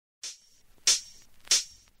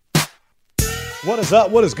What is up?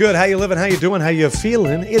 What is good? How you living? How you doing? How you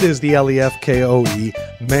feeling? It is the Lefkoe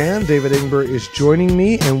man. David Ingber is joining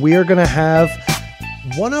me, and we are going to have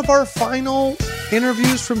one of our final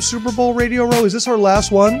interviews from Super Bowl Radio Row. Is this our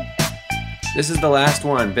last one? This is the last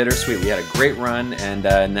one. Bittersweet. We had a great run, and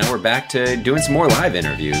now we're back to doing some more live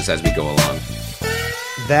interviews as we go along.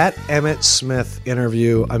 That Emmitt Smith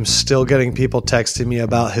interview, I'm still getting people texting me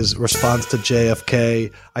about his response to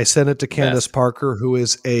JFK. I sent it to Candace Parker, who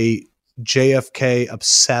is a JFK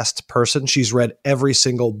obsessed person. She's read every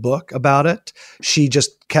single book about it. She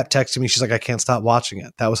just kept texting me. She's like, I can't stop watching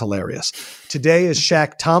it. That was hilarious. Today is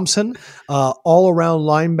Shaq Thompson, all-around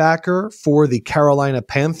linebacker for the Carolina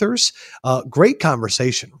Panthers. Great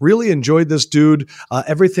conversation. Really enjoyed this dude.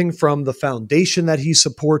 Everything from the foundation that he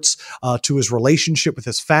supports to his relationship with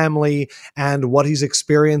his family and what he's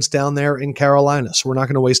experienced down there in Carolina. So we're not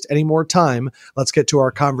going to waste any more time. Let's get to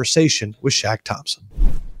our conversation with Shaq Thompson.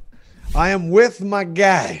 I am with my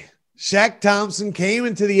guy. Shaq Thompson came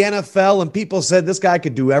into the NFL and people said this guy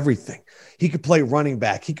could do everything. He could play running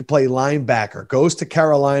back. He could play linebacker. Goes to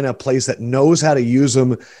Carolina, a place that knows how to use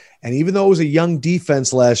him. And even though it was a young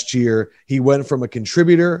defense last year, he went from a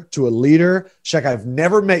contributor to a leader. Shaq, I've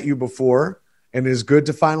never met you before, and it is good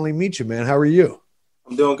to finally meet you, man. How are you?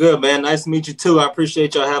 I'm doing good, man. Nice to meet you, too. I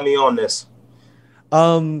appreciate y'all having me on this.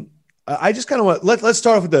 I just kind of want – let's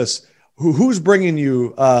start off with this. Who's bringing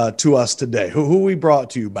you to us today? Who we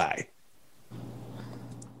brought to you by?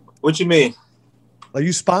 What you mean? Are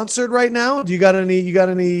you sponsored right now? Do you got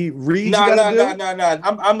any reads? No.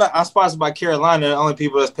 I'm not. I'm sponsored by Carolina. The only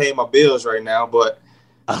people that's paying my bills right now, but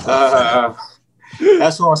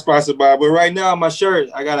that's who I'm sponsored by. But right now, my shirt,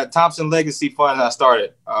 I got a Thompson Legacy Fund I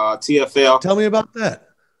started. TFL. Tell me about that.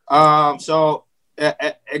 So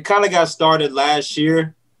it kind of got started last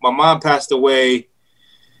year. My mom passed away.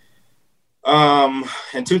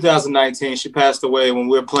 In 2019, she passed away when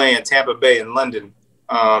we were playing Tampa Bay in London.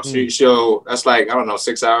 So that's like, I don't know,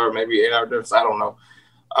 6 hour, maybe 8 hour difference. I don't know.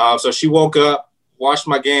 So she woke up, watched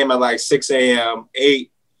my game at like 6 a.m.,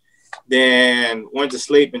 8, then went to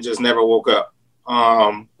sleep and just never woke up.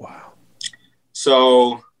 Wow.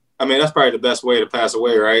 So, I mean, that's probably the best way to pass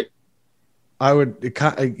away, right?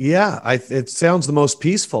 It sounds the most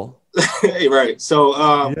peaceful. Right.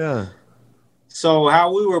 So, yeah. So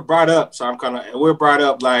how we were brought up, we're brought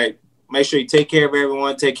up like, make sure you take care of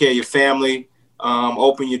everyone, take care of your family,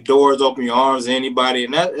 open your doors, open your arms to anybody.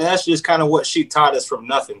 And that's just kind of what she taught us from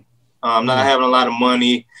nothing. Not having a lot of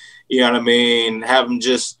money, you know what I mean? Having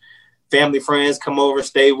just family friends come over,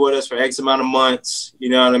 stay with us for X amount of months, you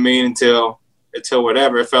know what I mean? Until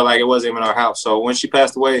whatever, it felt like it wasn't even our house. So when she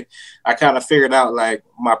passed away, I kind of figured out like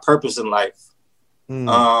my purpose in life. And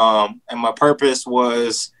my purpose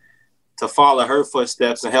was to follow her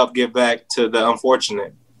footsteps and help give back to the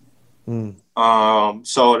unfortunate.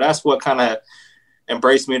 So that's what kind of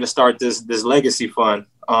embraced me to start this legacy fund.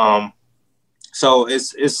 So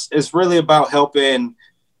it's really about helping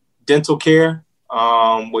dental care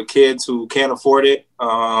with kids who can't afford it,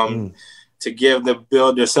 to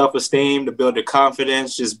build their self-esteem, to build their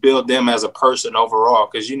confidence, just build them as a person overall.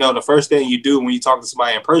 Because, you know, the first thing you do when you talk to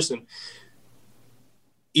somebody in person,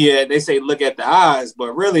 they say look at the eyes,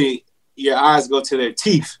 but really your eyes go to their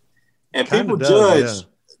teeth, and people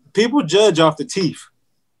judge off the teeth.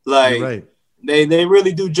 Like right. they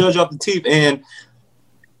really do judge off the teeth. And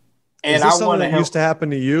is this something that used to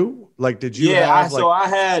happen to you? Like, did you? Yeah,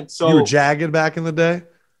 you were jagged back in the day.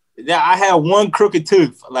 Yeah, I had one crooked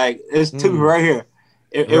tooth. Like this tooth right here,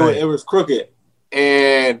 it was crooked,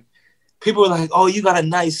 and people were like, "Oh, you got a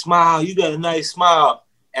nice smile. You got a nice smile."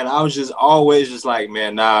 And I was just always just like,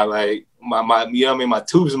 man, nah, like my you know what I mean, my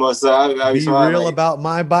tooth's messed up. Be real about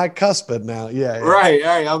my bicuspid now. Yeah. Right.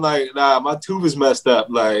 I'm like, nah, my tooth is messed up.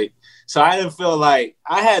 Like, so I didn't feel like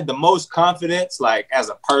I had the most confidence, like as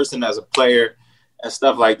a person, as a player and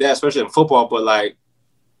stuff like that, especially in football. But like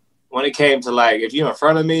when it came to like, if you're in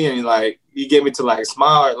front of me and like, you get me to like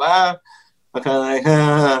smile or laugh, I'm kind of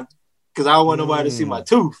like, because I don't want nobody to see my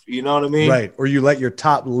tooth. You know what I mean? Right. Or you let your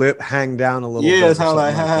top lip hang down a little bit. Yeah, it's kind of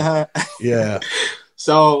like yeah.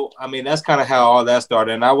 So, I mean, that's kind of how all that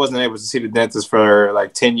started. And I wasn't able to see the dentist for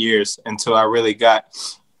like 10 years until I really got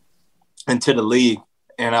into the league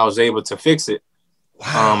and I was able to fix it.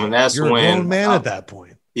 Wow. And that's You're when a grown man at that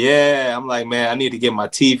point. Yeah. I'm like, man, I need to get my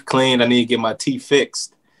teeth cleaned. I need to get my teeth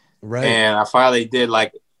fixed. Right. And I finally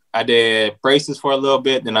I did braces for a little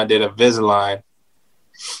bit. Then I did Invisalign.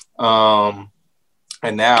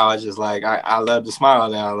 And now I just like I love to smile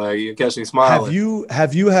now. Like you catch me smiling.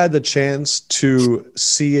 Have you had the chance to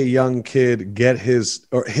see a young kid get his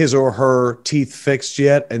or her teeth fixed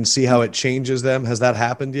yet and see how it changes them? Has that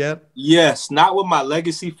happened yet? Yes, not with my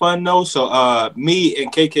legacy fund though. So me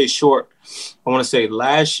and KK Short, I want to say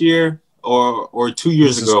last year or 2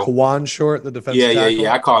 years This ago. is Kawan Short, the defensive tackle?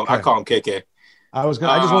 Yeah. I call him KK. I just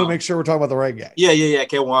want to make sure we're talking about the right guy. Yeah,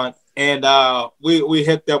 K1. And we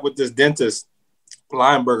hooked up with this dentist,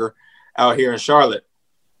 Lineberger, out here in Charlotte.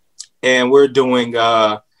 And we're doing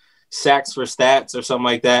sacks for stats or something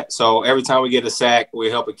like that. So every time we get a sack, we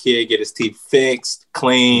help a kid get his teeth fixed,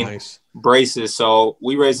 clean, braces. So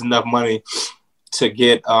we raised enough money to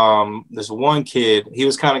get this one kid. He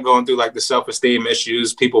was kind of going through like the self-esteem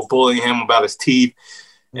issues, people bullying him about his teeth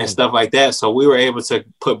and stuff like that. So we were able to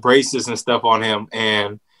put braces and stuff on him,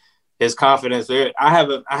 and his confidence there. I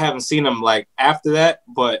haven't seen him like after that,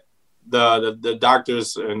 but the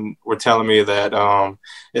doctors were telling me that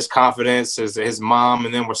his confidence, his mom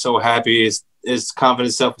and them were so happy. His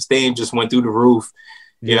confidence, self-esteem just went through the roof.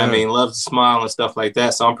 You know what I mean? Loves to smile and stuff like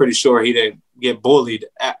that. So I'm pretty sure he didn't get bullied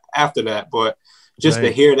after that. But just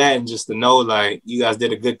to hear that and just to know like you guys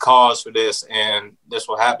did a good cause for this and this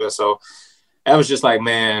will happen. So that was just like,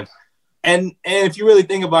 man. And if you really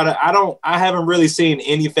think about it, I haven't really seen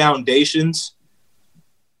any foundations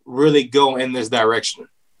really go in this direction.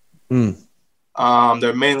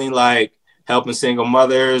 They're mainly like helping single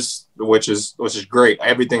mothers, which is great.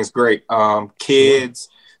 Everything's great. Kids,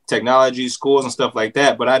 technology, schools and stuff like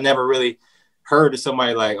that. But I never really heard of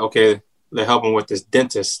somebody like, okay, they're helping with this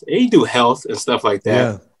dentist. They do health and stuff like that.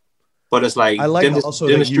 Yeah. But it's like I like also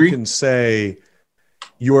dentistry. That you can say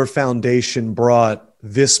your foundation brought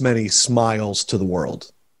this many smiles to the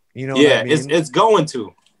world. You know what I mean? It's going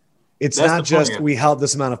to. It's That's not just we help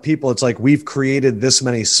this amount of people. It's like we've created this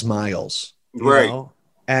many smiles. Right. Know?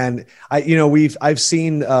 And I've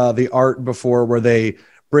seen the art before where they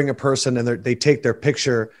bring a person and they take their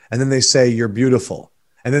picture and then they say, "You're beautiful."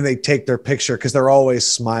 And then they take their picture because they're always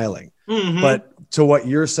smiling. Mm-hmm. But to what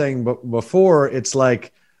you're saying before, it's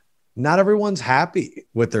like not everyone's happy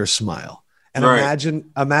with their smile. And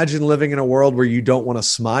imagine living in a world where you don't want to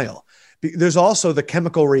smile. There's also the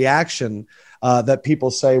chemical reaction that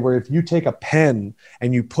people say where if you take a pen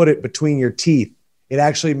and you put it between your teeth, it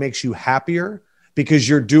actually makes you happier because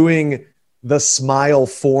you're doing the smile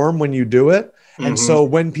form when you do it. Mm-hmm. And so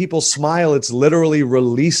when people smile, it's literally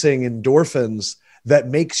releasing endorphins that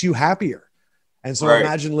makes you happier. And so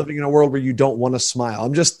imagine living in a world where you don't want to smile.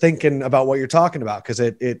 I'm just thinking about what you're talking about because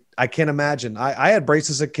I can't imagine. I had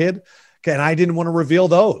braces as a kid and I didn't want to reveal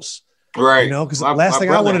those. Right. Because the last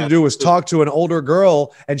thing I wanted to do was talk to an older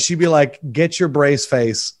girl and she'd be like, "Get your brace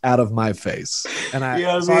face out of my face." And I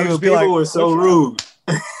people were so rude.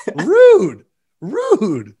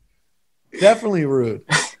 Rude. Definitely rude.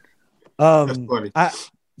 That's funny.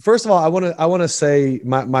 First of all, I want to say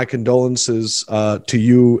my condolences to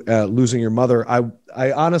you losing your mother.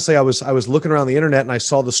 I honestly, I was looking around the internet and I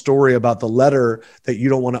saw the story about the letter that you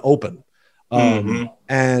don't want to open.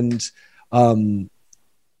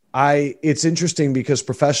 It's interesting because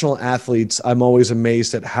professional athletes, I'm always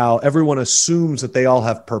amazed at how everyone assumes that they all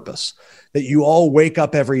have purpose, that you all wake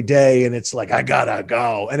up every day and it's like, I gotta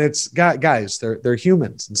go. And it's guys, they're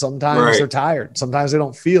humans. And sometimes they're tired. Sometimes they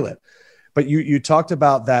don't feel it. But you talked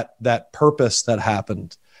about that purpose that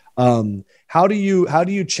happened. How do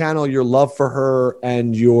you channel your love for her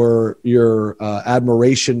and your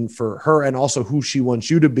admiration for her and also who she wants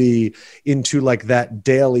you to be into like that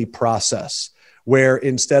daily process where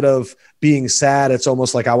instead of being sad, it's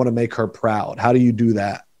almost like I want to make her proud. How do you do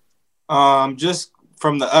that? Just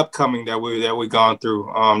from the upcoming that we gone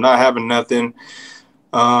through, not having nothing,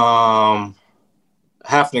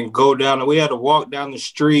 having to go down. We had to walk down the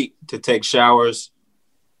street to take showers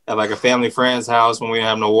at like a family friend's house when we didn't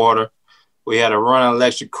have no water. We had to run an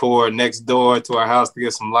electric cord next door to our house to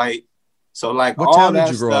get some light. So like, what town did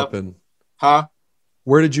you grow up in? Huh?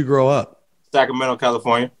 Where did you grow up? Sacramento,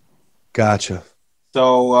 California. Gotcha.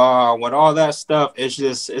 So with all that stuff, it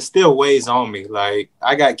still weighs on me. Like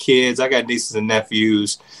I got kids, I got nieces and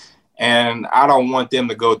nephews, and I don't want them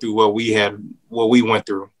to go through what we went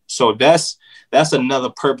through. So that's another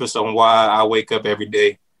purpose on why I wake up every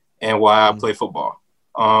day and why I play football.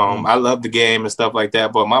 I love the game and stuff like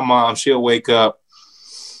that, but my mom, she'll wake up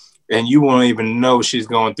and you won't even know she's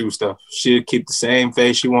going through stuff. She'll keep the same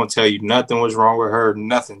face. She won't tell you nothing was wrong with her,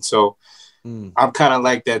 nothing. So I'm kind of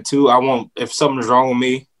like that too. If something's wrong with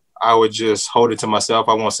me, I would just hold it to myself.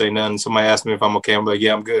 I won't say nothing. Somebody asks me if I'm okay, I'm like,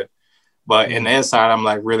 yeah, I'm good. But in the inside, I'm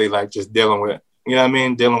like really like just dealing with You know what I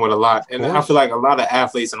mean? Dealing with a lot. And I feel like a lot of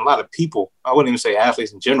athletes and a lot of people, I wouldn't even say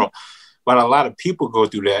athletes in general, but a lot of people go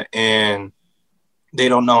through that and they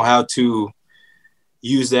don't know how to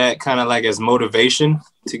use that kind of like as motivation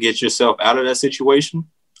to get yourself out of that situation.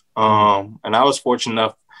 And I was fortunate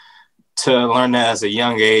enough to learn that as a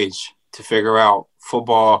young age, to figure out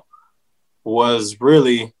football was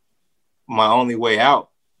really my only way out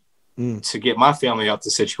to get my family out the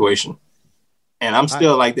situation. And I'm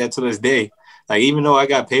still like that to this day. Like, even though I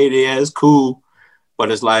got paid, yeah, it's cool, but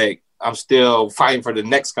it's like I'm still fighting for the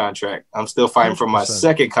next contract. I'm still fighting 100%. For my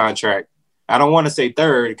second contract. I don't want to say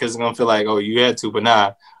third because I'm going to feel like, oh, you had to, but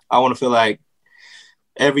nah. I want to feel like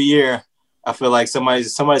every year I feel like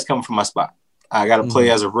somebody's coming for my spot. I got to play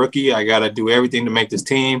as a rookie. I got to do everything to make this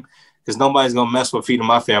team because nobody's going to mess with feeding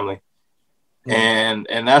my family. And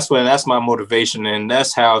that's my motivation. And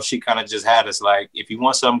that's how she kind of just had us. Like, if you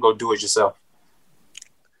want something, go do it yourself.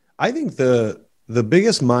 I think the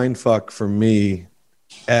biggest mind fuck for me,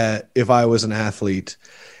 if I was an athlete,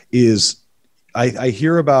 is I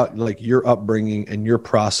hear about like your upbringing and your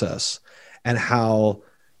process and how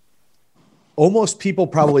almost people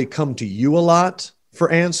probably come to you a lot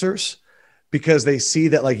for answers because they see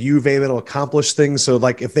that like you've been able to accomplish things. So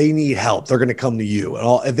like if they need help, they're going to come to you,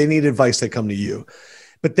 and if they need advice, they come to you.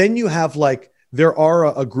 But then you have like, there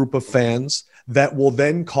are a group of fans that will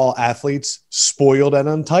then call athletes spoiled and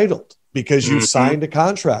untitled because you've signed a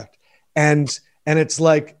contract. And it's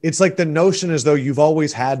like the notion as though you've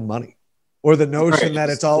always had money, or the notion that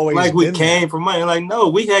it's always like we came there. from money. Like, no,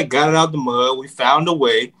 we had got it out the mud. We found a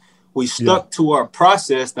way. We stuck to our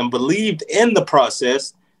process and believed in the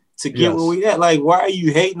process to get where we at. Like, why are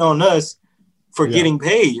you hating on us for getting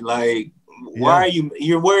paid? Like, why are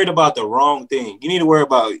you're worried about the wrong thing? You need to worry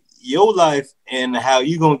about your life and how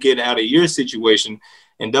you're going to get out of your situation,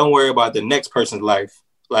 and don't worry about the next person's life.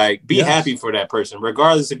 Like, be happy for that person,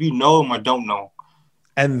 regardless if you know them or don't know them.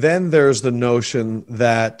 And then there's the notion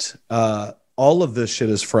that all of this shit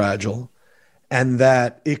is fragile and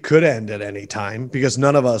that it could end at any time because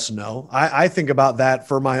none of us know. I think about that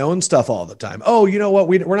for my own stuff all the time. Oh, you know what?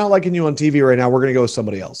 We're not liking you on TV right now. We're going to go with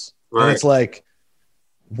somebody else. Right. And it's like,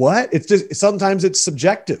 what? It's just, sometimes it's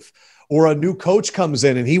subjective. Or a new coach comes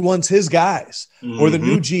in and he wants his guys, or the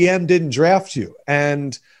new GM didn't draft you.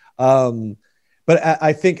 And, but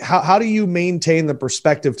I think how do you maintain the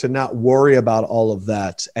perspective to not worry about all of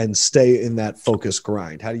that and stay in that focused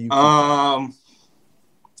grind? How do you?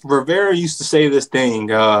 Rivera used to say this thing,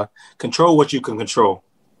 control what you can control.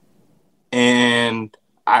 And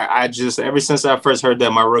I just, ever since I first heard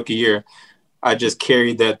that my rookie year, I just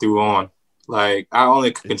carried that through on. Like, I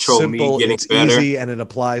only can control simple, me getting better. Easy, and it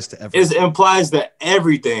applies to everything. It applies to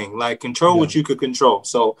everything. Like, control what you could control.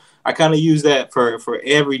 So I kind of use that for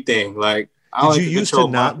everything. Like, did you used to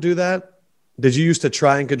not do that? Did you used to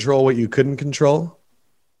try and control what you couldn't control?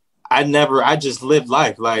 I just lived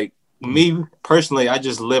life. Like, me personally, I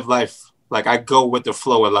just live life. Like, I go with the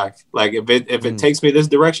flow of life. Like, if it takes me this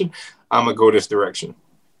direction, I'm going to go this direction.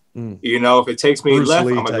 You know, if it takes me left,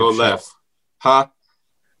 I'm going to go left. Huh?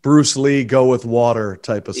 Bruce Lee, go with water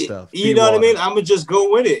type of stuff. You know what I mean? I'm going to just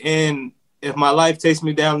go with it. And if my life takes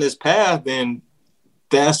me down this path, then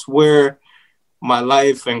that's where my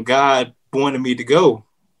life and God wanted me to go.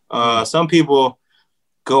 Some people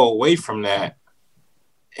go away from that.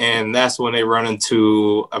 And that's when they run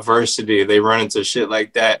into adversity. They run into shit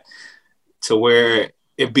like that to where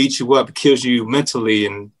it beats you up, kills you mentally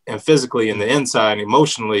and physically and the inside and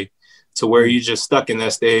emotionally, to where you're just stuck in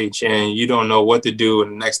that stage and you don't know what to do.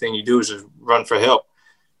 And the next thing you do is just run for help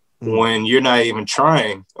when you're not even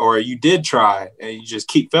trying, or you did try and you just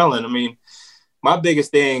keep failing. I mean, my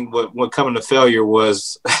biggest thing when coming to failure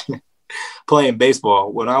was playing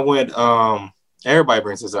baseball. When I went, everybody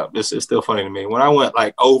brings this up. This is still funny to me. When I went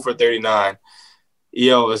like 0 for 39,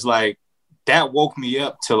 it's like that woke me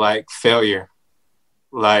up to like failure,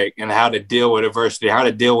 like, and how to deal with adversity, how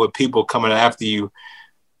to deal with people coming after you.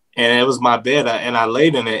 And it was my bed, and I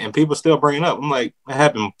laid in it, and people still bring it up. I'm like, that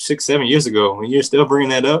happened 6-7 years ago, and you're still bringing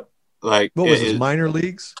that up? Like, what was this, minor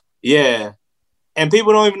leagues? Yeah. And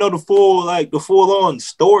people don't even know the full-on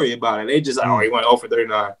story about it. They just, he went 0 for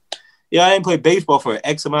 39. Yeah, I didn't play baseball for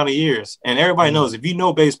X amount of years. And everybody knows, if you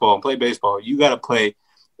know baseball and play baseball, you got to play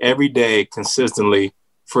every day consistently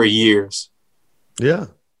for years. Yeah.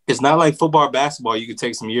 It's not like football or basketball. You could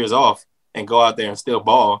take some years off and go out there and still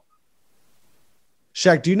ball.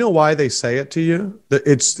 Shaq, do you know why they say it to you?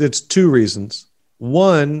 It's two reasons.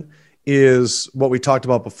 One is what we talked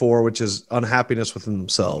about before, which is unhappiness within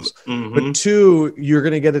themselves. But two, you're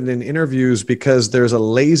going to get it in interviews because there's a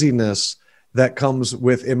laziness that comes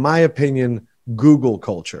with, in my opinion, Google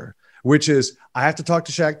culture, which is I have to talk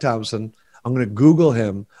to Shaq Thompson. I'm going to Google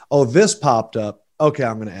him. Oh, this popped up. Okay,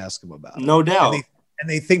 I'm going to ask him about it. No doubt. And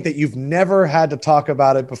they think that you've never had to talk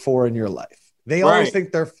about it before in your life. They always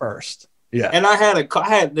think they're first. Yeah. And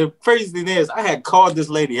the crazy thing is, I had called this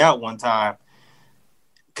lady out one time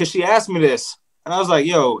because she asked me this. And I was like,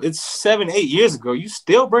 yo, it's 7-8 years ago. You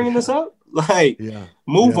still bringing this up? Like,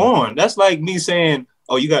 move on. That's like me saying,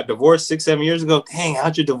 oh, you got divorced 6-7 years ago? Dang,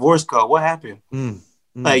 how'd your divorce go? What happened?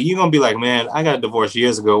 Like, you're going to be like, man, I got divorced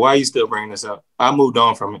years ago. Why are you still bringing this up? I moved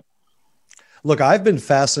on from it. Look, I've been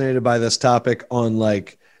fascinated by this topic on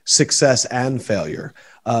like success and failure.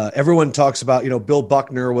 Everyone talks about, Bill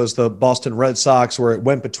Buckner was the Boston Red Sox where it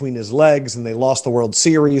went between his legs and they lost the World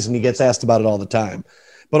Series and he gets asked about it all the time.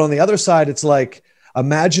 But on the other side, it's like,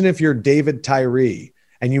 imagine if you're David Tyree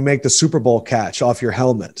and you make the Super Bowl catch off your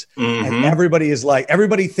helmet and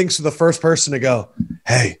everybody thinks of the first person to go,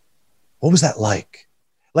 hey, what was that like?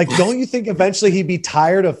 Like, don't you think eventually he'd be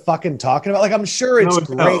tired of fucking talking about, like, I'm sure it's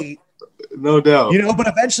great. No doubt. But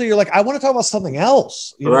eventually you're like, I want to talk about something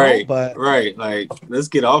else. Right. Like, let's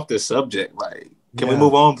get off this subject. Like, can we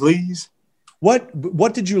move on, please?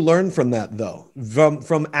 What did you learn from that though?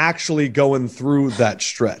 From actually going through that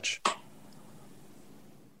stretch?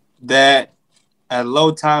 That at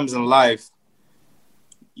low times in life,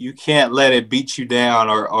 you can't let it beat you down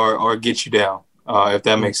or get you down. If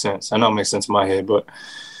that makes sense. I know it makes sense in my head, but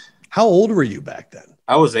how old were you back then?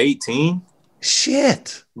 I was 18.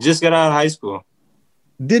 Shit. Just got out of high school.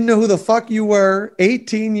 Didn't know who the fuck you were.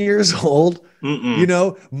 18 years old.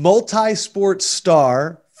 Multi-sport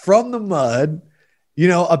star from the mud,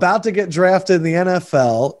 about to get drafted in the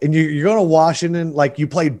NFL, and you're going to Washington, like you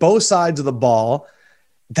played both sides of the ball.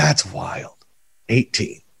 That's wild.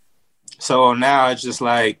 18. So now it's just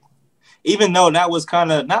like, even though that was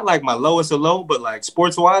kind of not like my lowest of low, but like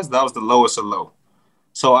sports-wise, that was the lowest of low.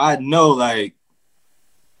 So I know like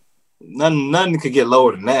nothing could get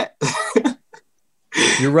lower than that.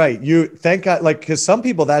 You're right. You thank God, like, because some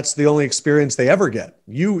people that's the only experience they ever get.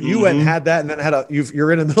 You went and had that, and then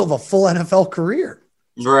you're in the middle of a full NFL career.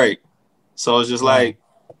 Right. So it's just like,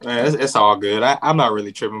 man, it's all good. I'm not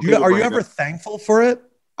really tripping. Are you ever thankful for it?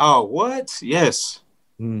 Oh, what? Yes.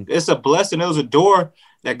 It's a blessing. It was a door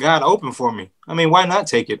that God opened for me. I mean, why not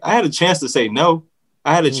take it? I had a chance to say no.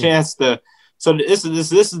 I had a chance to. So this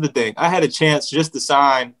is the thing. I had a chance just to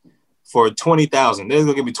sign for $20,000. They're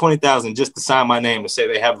gonna give me $20,000 just to sign my name to say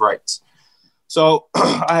they have rights. So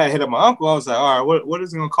I had hit up my uncle. I was like, all right, what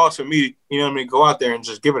is it gonna cost for me? Go out there and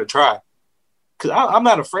just give it a try. Because I'm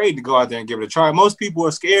not afraid to go out there and give it a try. Most people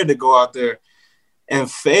are scared to go out there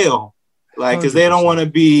and fail, like because they don't want to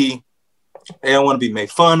be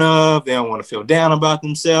made fun of. They don't want to feel down about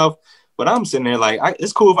themselves. But I'm sitting there like,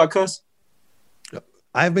 it's cool if I cuss.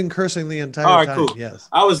 I've been cursing the entire time. Cool. Yes.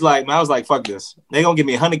 I was like, fuck this. They're gonna give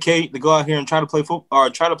me $100K to go out here and try to play football or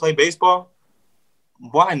try to play baseball.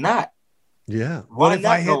 Why not? Yeah. What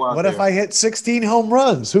if I hit 16 home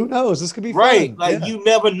runs? Who knows? This could be right. Fun. Like you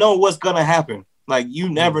never know what's gonna happen. Like you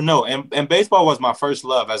never know. And baseball was my first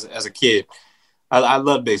love as a kid. I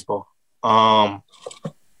loved baseball. But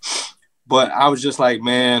I was just like,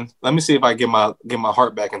 man, let me see if I get my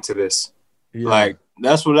heart back into this. Yeah. Like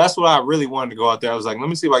that's what I really wanted to go out there. I was like, let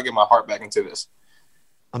me see if I get my heart back into this.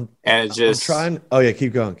 I'm trying. Oh yeah,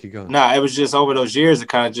 keep going. Nah, it was just over those years. It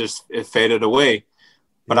kind of just faded away.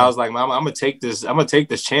 But I was like, I'm gonna take this. I'm gonna take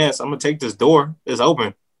this chance. I'm gonna take this door. It's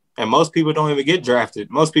open. And most people don't even get drafted.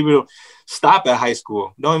 Most people stop at high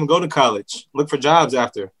school. Don't even go to college. Look for jobs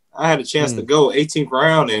after. I had a chance to go 18th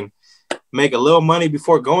round and make a little money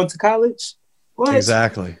before going to college. What?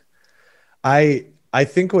 Exactly. I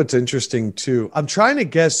think what's interesting too, I'm trying to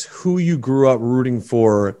guess who you grew up rooting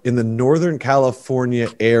for in the Northern California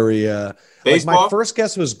area. Baseball? Like my first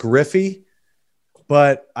guess was Griffey,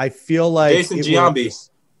 but I feel like Jason Giambi.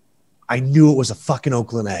 I knew it was a fucking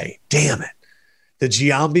Oakland A. Damn it. The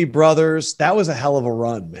Giambi brothers, that was a hell of a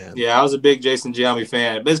run, man. Yeah, I was a big Jason Giambi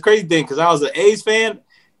fan. But it's crazy thing because I was an A's fan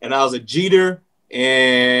and I was a Jeter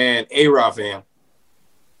and A-Rod fan.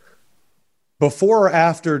 Before or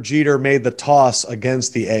after Jeter made the toss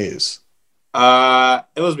against the A's?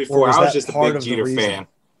 It was before. I was just a big Jeter fan.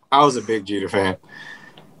 I was a big Jeter fan.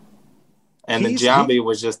 And then Giambi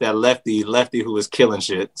was just that lefty who was killing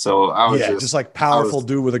shit. So I was just like powerful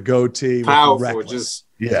dude with a goatee. Powerful, just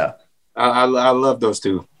yeah. I love those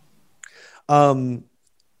two.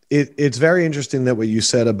 It's very interesting that what you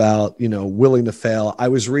said about, willing to fail. I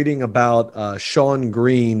was reading about Sean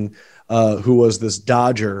Green, who was this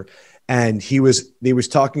Dodger, and he was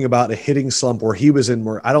talking about a hitting slump where he was in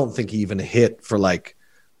where I don't think he even hit for like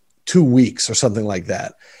 2 weeks or something like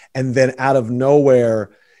that. And then out of nowhere,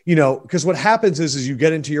 because what happens is you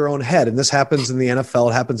get into your own head, and this happens in the NFL,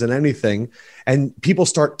 it happens in anything, and people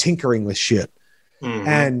start tinkering with shit. Mm-hmm.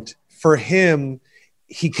 And for him,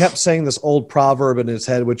 he kept saying this old proverb in his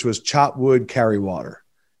head, which was chop wood, carry water,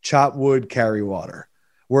 chop wood, carry water,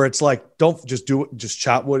 where it's like, don't just do it, just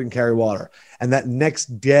chop wood and carry water. And that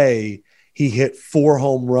next day he hit 4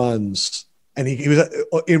 home runs, and he was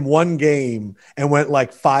in one game and went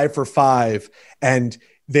like 5 for 5. And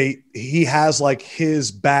he has like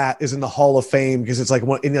his bat is in the Hall of Fame because it's like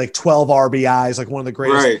 12 RBIs, like one of the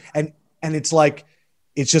greatest. Right. And it's like,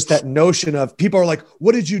 it's just that notion of people are like,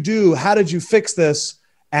 what did you do? How did you fix this?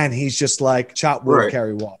 And he's just like, chop wood,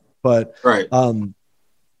 carry water. But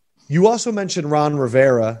you also mentioned Ron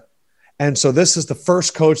Rivera. And so this is the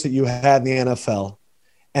first coach that you had in the NFL.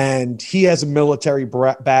 And he has a military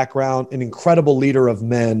background, an incredible leader of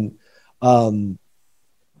men. To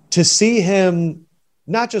see him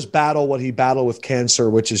not just battle what he battled with cancer,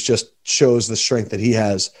 which is just shows the strength that he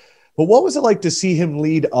has, but what was it like to see him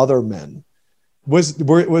lead other men? Was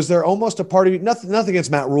there almost a part of you, nothing against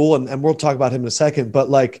Matt Rule, and we'll talk about him in a second, but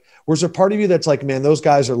like, was there part of you that's like, man, those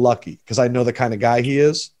guys are lucky because I know the kind of guy he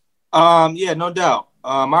is? Yeah, no doubt.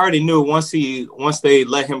 I already knew once they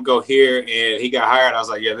let him go here and he got hired, I was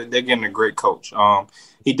like, yeah, they're getting a great coach.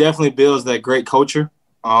 He definitely builds that great culture.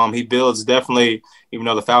 He builds definitely, even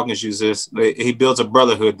though the Falcons use this, he builds a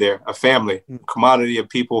brotherhood there, a family, commodity of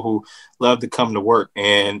people who love to come to work.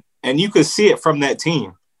 And you could see it from that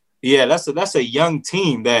team. Yeah, that's a young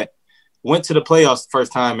team that went to the playoffs the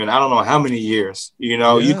first time in I don't know how many years.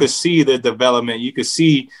 You could see the development. You could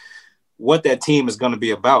see what that team is going to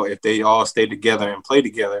be about if they all stay together and play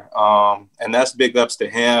together. And that's big ups to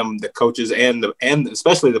him, the coaches, and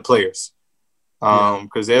especially the players.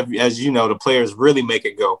 Because as you know, the players really make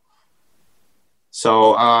it go.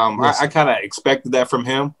 So I kind of expected that from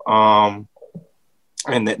him. And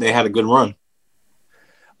that they had a good run.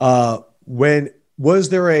 Was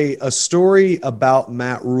there a story about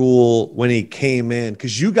Matt Rule when he came in?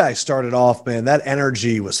 Because you guys started off, man, that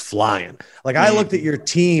energy was flying. Like I looked at your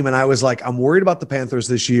team and I was like, I'm worried about the Panthers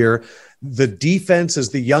this year. The defense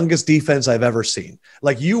is the youngest defense I've ever seen.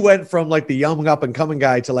 Like you went from like the young up and coming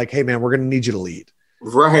guy to like, hey man, we're going to need you to lead.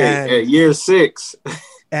 Right. At year 6.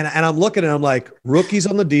 and I'm looking and I'm like, rookies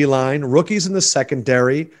on the D-line, rookies in the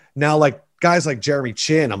secondary. Now like guys like Jeremy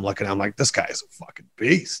Chin, I'm like, this guy is a fucking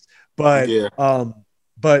beast. But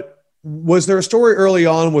but was there a story early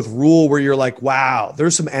on with Rule where you're like, wow,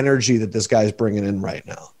 there's some energy that this guy's bringing in right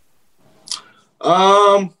now?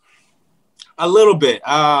 A little bit.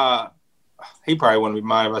 He probably wouldn't be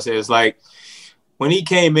mine if I said it's like when he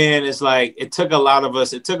came in, it's like it took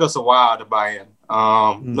us a while to buy in.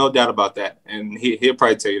 No doubt about that. And he'll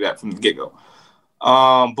probably tell you that from the get-go.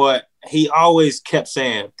 But he always kept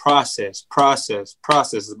saying process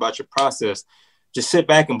is about your process. Just sit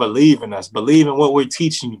back and believe in us. Believe in what we're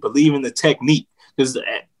teaching you. Believe in the technique. Because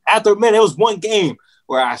after, man, it was one game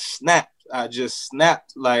where I just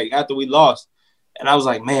snapped, like, after we lost. And I was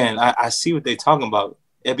like, man, I see what they're talking about.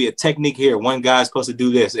 It'd be a technique here. One guy's supposed to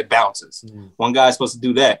do this. It bounces. One guy's supposed to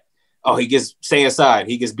do that. Oh, he gets stay inside.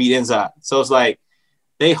 He gets beat inside. So it's like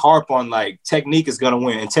they harp on, like, technique is going to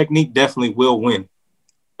win. And technique definitely will win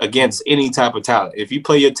against any type of talent. If you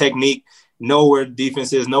play your technique, know where the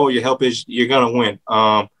defense is, know where your help is, you're going to win.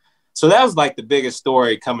 So that was like the biggest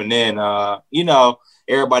story coming in.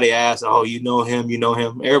 Everybody asks, oh, you know him.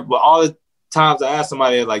 All the times I ask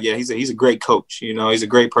somebody, like, yeah, he's a great coach. He's a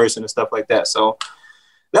great person and stuff like that. So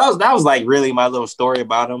that was like really my little story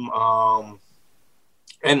about him.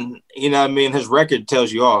 And, his record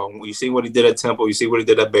tells you all. You see what he did at Temple. You see what he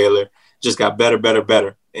did at Baylor. Just got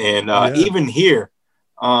better. And even here,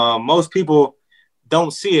 most people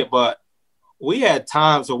don't see it, but we had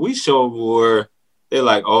times where we showed where they're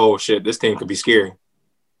like, oh, shit, this team could be scary.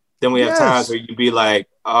 Then we have times where you'd be like,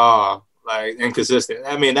 like inconsistent.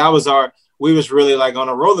 I mean, we was really like on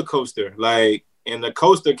a roller coaster. Like, and the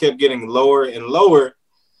coaster kept getting lower and lower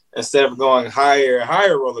instead of going higher and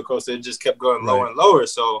higher roller coaster. It just kept going lower and lower.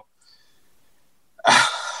 So,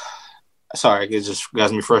 sorry, it just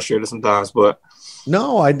got me frustrated sometimes, but.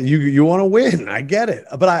 No, you want to win. I get it.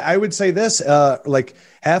 But I would say this, like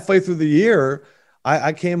halfway through the year,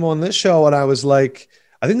 I came on this show and I was like,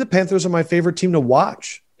 I think the Panthers are my favorite team to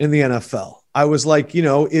watch in the NFL. I was like,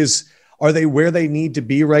 are they where they need to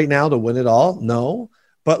be right now to win it all? No.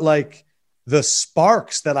 But like the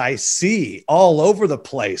sparks that I see all over the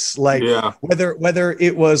place, like whether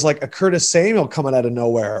it was like a Curtis Samuel coming out of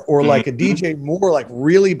nowhere or like a DJ Moore, like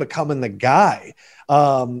really becoming the guy.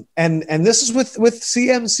 And this is with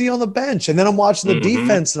CMC on the bench. And then I'm watching the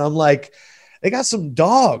defense and I'm like, They got some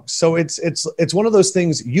dogs. So it's one of those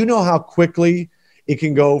things, you know how quickly it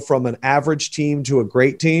can go from an average team to a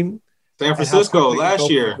great team. San Francisco last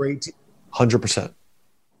year. 100%.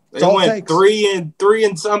 They went 3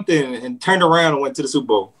 and something and turned around and went to the Super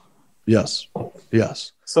Bowl. Yes.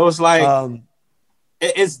 So it's like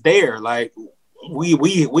it's there. Like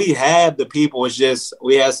we had the people. It's just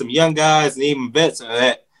we had some young guys and even vets, and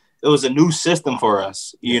that it was a new system for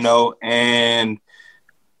us, and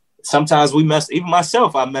sometimes we messed. Even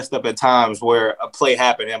myself, I messed up at times where a play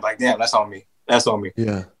happened, and I'm like, damn, that's on me.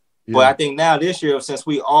 Yeah. But I think now this year, since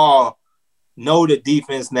we all know the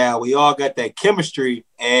defense now, we all got that chemistry,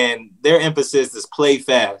 and their emphasis is play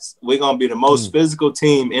fast. We're gonna be the most physical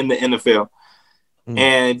team in the NFL.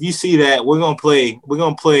 And if you see that, we're gonna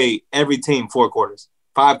play every team 4 quarters,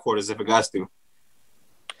 5 quarters if it got to.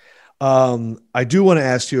 I do want to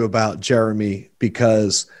ask you about Jeremy,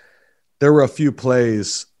 because there were a few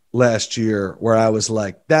plays last year where I was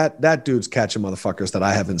like, that dude's catching motherfuckers that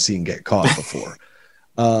I haven't seen get caught before.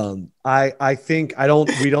 I think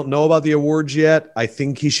we don't know about the awards yet. I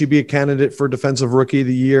think he should be a candidate for Defensive Rookie of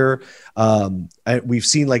the Year. We've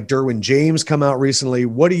seen like Derwin James come out recently.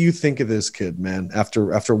 What do you think of this kid, man,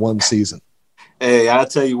 after one season? Hey, I'll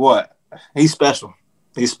tell you what, he's special.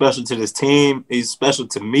 He's special to this team. He's special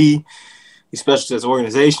to me. He's special to this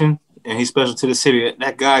organization, and he's special to the city.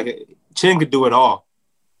 That guy, Chin, could do it all.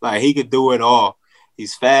 Like, he could do it all.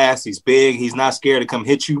 He's fast. He's big. He's not scared to come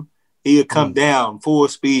hit you. He would come down full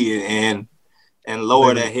speed and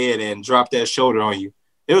lower that head and drop that shoulder on you.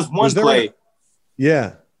 There was one play.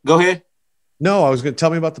 Yeah. Go ahead. No, I was going to tell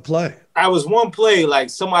me about the play. I was one play, like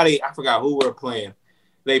somebody, I forgot who we were playing.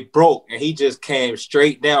 They broke, and he just came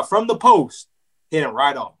straight down from the post, hit him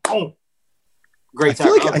right on. Boom. Great time.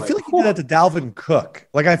 I feel like he did that to Dalvin Cook.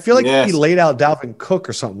 Like, I feel like he laid out Dalvin Cook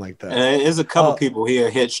or something like that. And there's a couple people he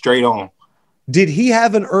hit straight on. Did he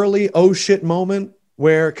have an early oh shit moment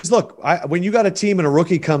where, because look, when you got a team and a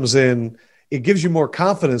rookie comes in, it gives you more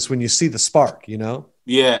confidence when you see the spark,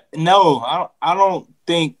 Yeah. No, I don't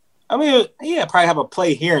think. I mean, probably have a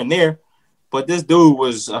play here and there, but this dude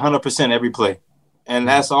was 100% every play. And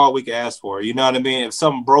that's all we could ask for. You know what I mean? If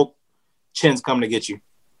something broke, Chin's coming to get you.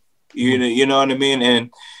 You know what I mean? And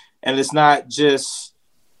it's not just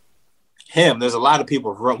him. There's a lot of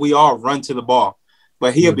people. We all run to the ball.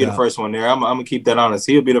 But he'll be the first one there. I'm going to keep that honest.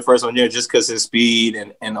 He'll be the first one there just because his speed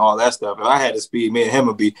and all that stuff. If I had the speed, me and him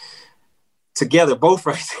would be together both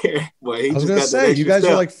right there. But I was going to say, you guys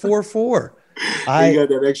are like 4-4. He got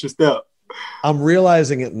that extra step. I'm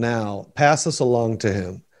realizing it now. Pass this along to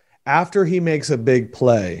him. After he makes a big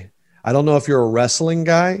play, I don't know if you're a wrestling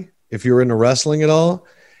guy, if you're into wrestling at all,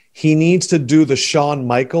 he needs to do the Shawn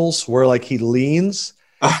Michaels where like he leans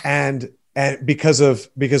and because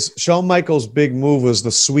Shawn Michaels' big move was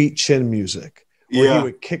the sweet chin music where he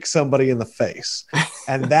would kick somebody in the face.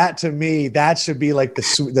 And that, to me, that should be like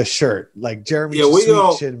the shirt, like Jeremy's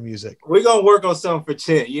sweet chin music. We're going to work on something for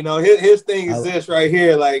Chin. His thing is this right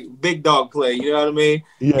here, like big dog play. You know what I mean?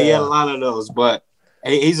 Yeah. He had a lot of those, but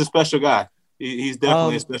he's a special guy. He's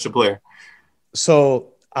definitely a special player. So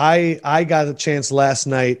I got a chance last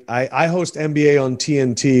night. I host NBA on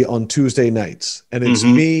TNT on Tuesday nights, and it's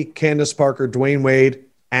me, Candace Parker, Dwayne Wade,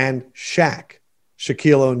 and Shaq,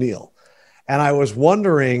 Shaquille O'Neal. And I was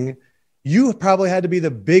wondering, you probably had to be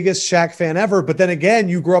the biggest Shaq fan ever, but then again,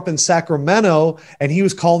 you grew up in Sacramento, and he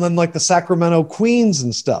was calling them like the Sacramento Queens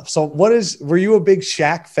and stuff. So were you a big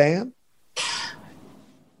Shaq fan?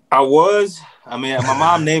 I was. I mean, my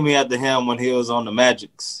mom named me after him when he was on the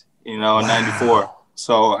Magics, in 94.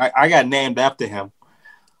 So I got named after him.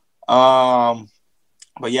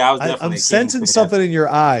 But yeah, I was definitely. I'm sensing something in your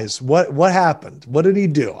eyes. What happened? What did he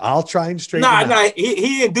do? I'll try and straighten it out. No,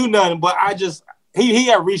 he didn't do nothing. But he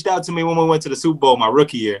had reached out to me when we went to the Super Bowl my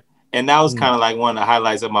rookie year, and that was kind of like one of the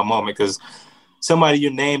highlights of my moment because somebody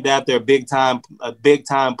you're named after, a big time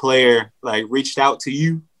player, like reached out to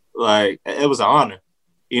you, like it was an honor.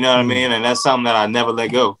 You know what I mean? And that's something that I never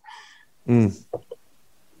let go.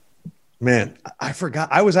 Man, I forgot.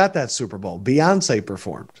 I was at that Super Bowl. Beyonce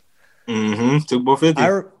performed. Super Bowl 50.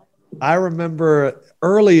 I remember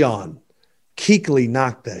early on, Kuechly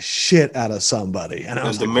knocked the shit out of somebody. And I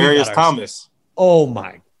was Demaryius Thomas. Oh,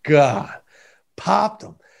 my God. Popped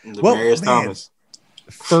him. Demaryius Thomas.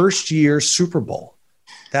 First year Super Bowl.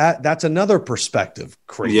 That's another perspective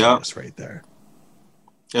craziness right there.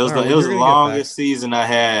 It was the longest season I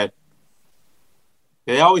had.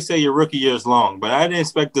 They always say your rookie year is long, but I didn't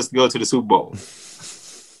expect us to go to the Super Bowl.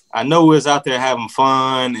 I know we was out there having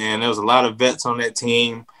fun, and there was a lot of vets on that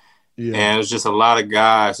team, and it was just a lot of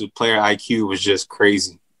guys whose player IQ was just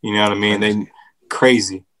crazy. You know what I mean?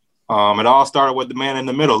 Crazy. It all started with the man in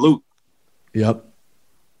the middle, Luke. Yep.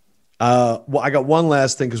 Well, I got one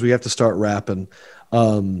last thing because we have to start wrapping.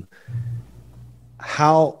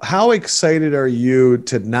 How excited are you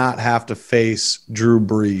to not have to face Drew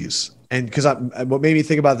Brees? And because what made me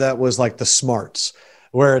think about that was like the smarts,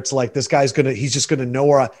 where it's like this guy's he's just gonna know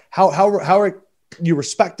where how you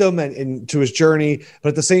respect him and to his journey, but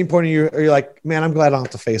at the same point you're like, man, I'm glad I don't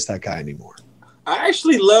have to face that guy anymore. I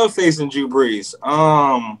actually love facing Drew Brees.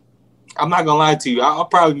 I'm not gonna lie to you. I'll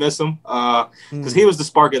probably miss him because he was the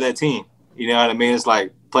spark of that team. You know what I mean? It's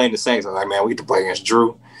like playing the Saints. I'm like, man, we get to play against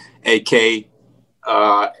Drew, AK,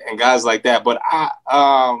 and guys like that. But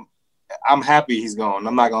I'm happy he's gone.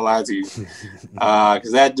 I'm not gonna lie to you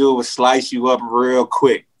because that dude will slice you up real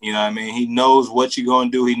quick. You know what I mean? He knows what you're gonna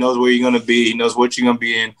do. He knows where you're gonna be. He knows what you're gonna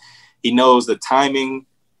be in. He knows the timing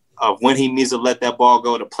of when he needs to let that ball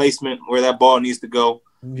go, the placement where that ball needs to go.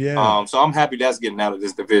 Yeah. So I'm happy that's getting out of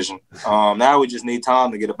this division. Now we just need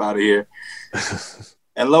Tom to get up out of here.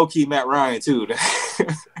 And low-key Matt Ryan, too.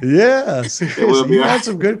 Yeah. Seriously. You had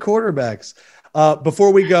some good quarterbacks.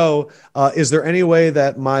 Before we go, is there any way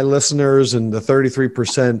that my listeners and the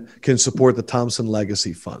 33% can support the Thompson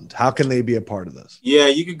Legacy Fund? How can they be a part of this? Yeah,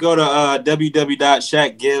 you could go to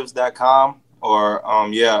www.shaqgives.com or,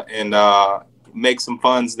 and make some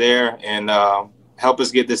funds there and help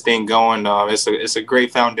us get this thing going. It's a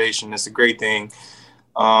great foundation. It's a great thing.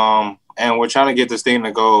 And we're trying to get this thing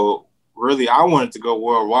to go, really, I want it to go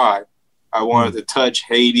worldwide. I wanted to touch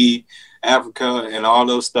Haiti, Africa, and all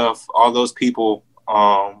those people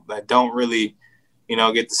that don't really,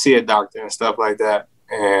 get to see a doctor and stuff like that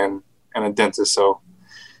and a dentist. So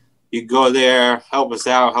you go there, help us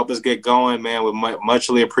out, help us get going, man. We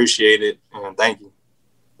muchly appreciate it. And thank you.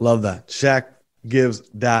 Love that.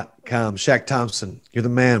 ShaqGives.com. Shaq Thompson, you're the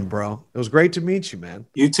man, bro. It was great to meet you, man.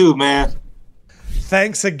 You too, man.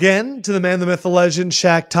 Thanks again to the man, the myth, the legend,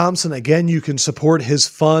 Shaq Thompson. Again, you can support his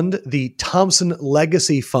fund, the Thompson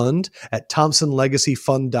Legacy Fund, at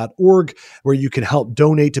thompsonlegacyfund.org, where you can help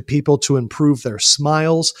donate to people to improve their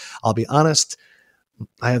smiles. I'll be honest,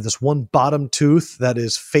 I have this one bottom tooth that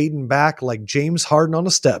is fading back like James Harden on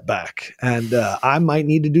a step back, and I might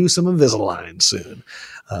need to do some Invisalign soon.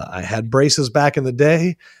 I had braces back in the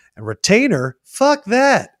day, and retainer, fuck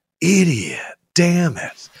that. Idiot. Damn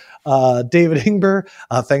it. David Ingber,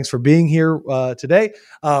 thanks for being here today.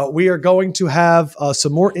 We are going to have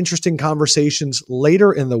some more interesting conversations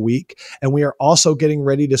later in the week, and we are also getting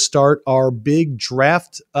ready to start our big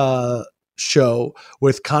draft show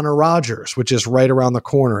with Connor Rogers, which is right around the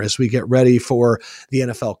corner as we get ready for the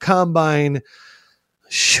NFL Combine.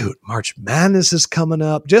 Shoot, March Madness is coming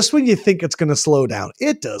up. Just when you think it's going to slow down,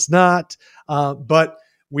 it does not. But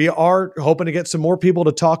we are hoping to get some more people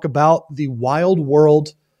to talk about the wild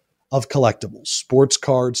world of collectibles, sports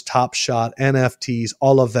cards, Top Shot, NFTs,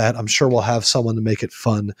 all of that. I'm sure we'll have someone to make it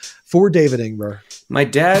fun. For David Ingber. My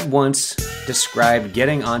dad once described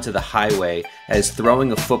getting onto the highway as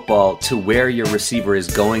throwing a football to where your receiver is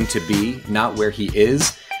going to be, not where he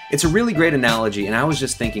is. It's a really great analogy, and I was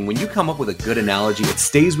just thinking, when you come up with a good analogy, it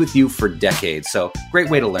stays with you for decades. So, great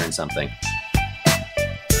way to learn something.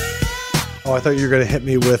 Oh, I thought you were going to hit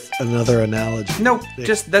me with another analogy. No,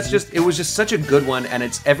 it was just such a good one. And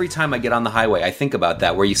it's every time I get on the highway, I think about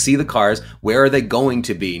that, where you see the cars, where are they going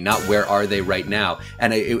to be? Not where are they right now?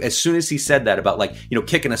 And as soon as he said that about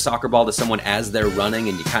kicking a soccer ball to someone as they're running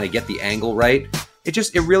and you kind of get the angle right,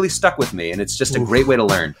 it really stuck with me. And it's just a great way to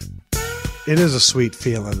learn. It is a sweet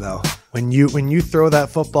feeling though. When you throw that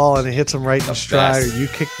football and it hits them right in stride, or you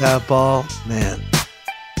kick that ball, man,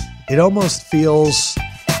 it almost feels...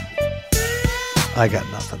 I got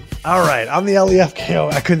nothing. All right. I'm the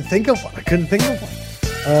LEFKO. I couldn't think of one.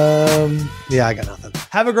 Yeah, I got nothing.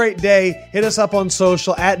 Have a great day. Hit us up on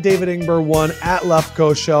social at David Ingber1, at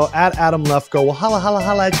Lefkoe Show, at Adam Lefkoe. We'll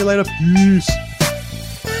holla at you later. Peace.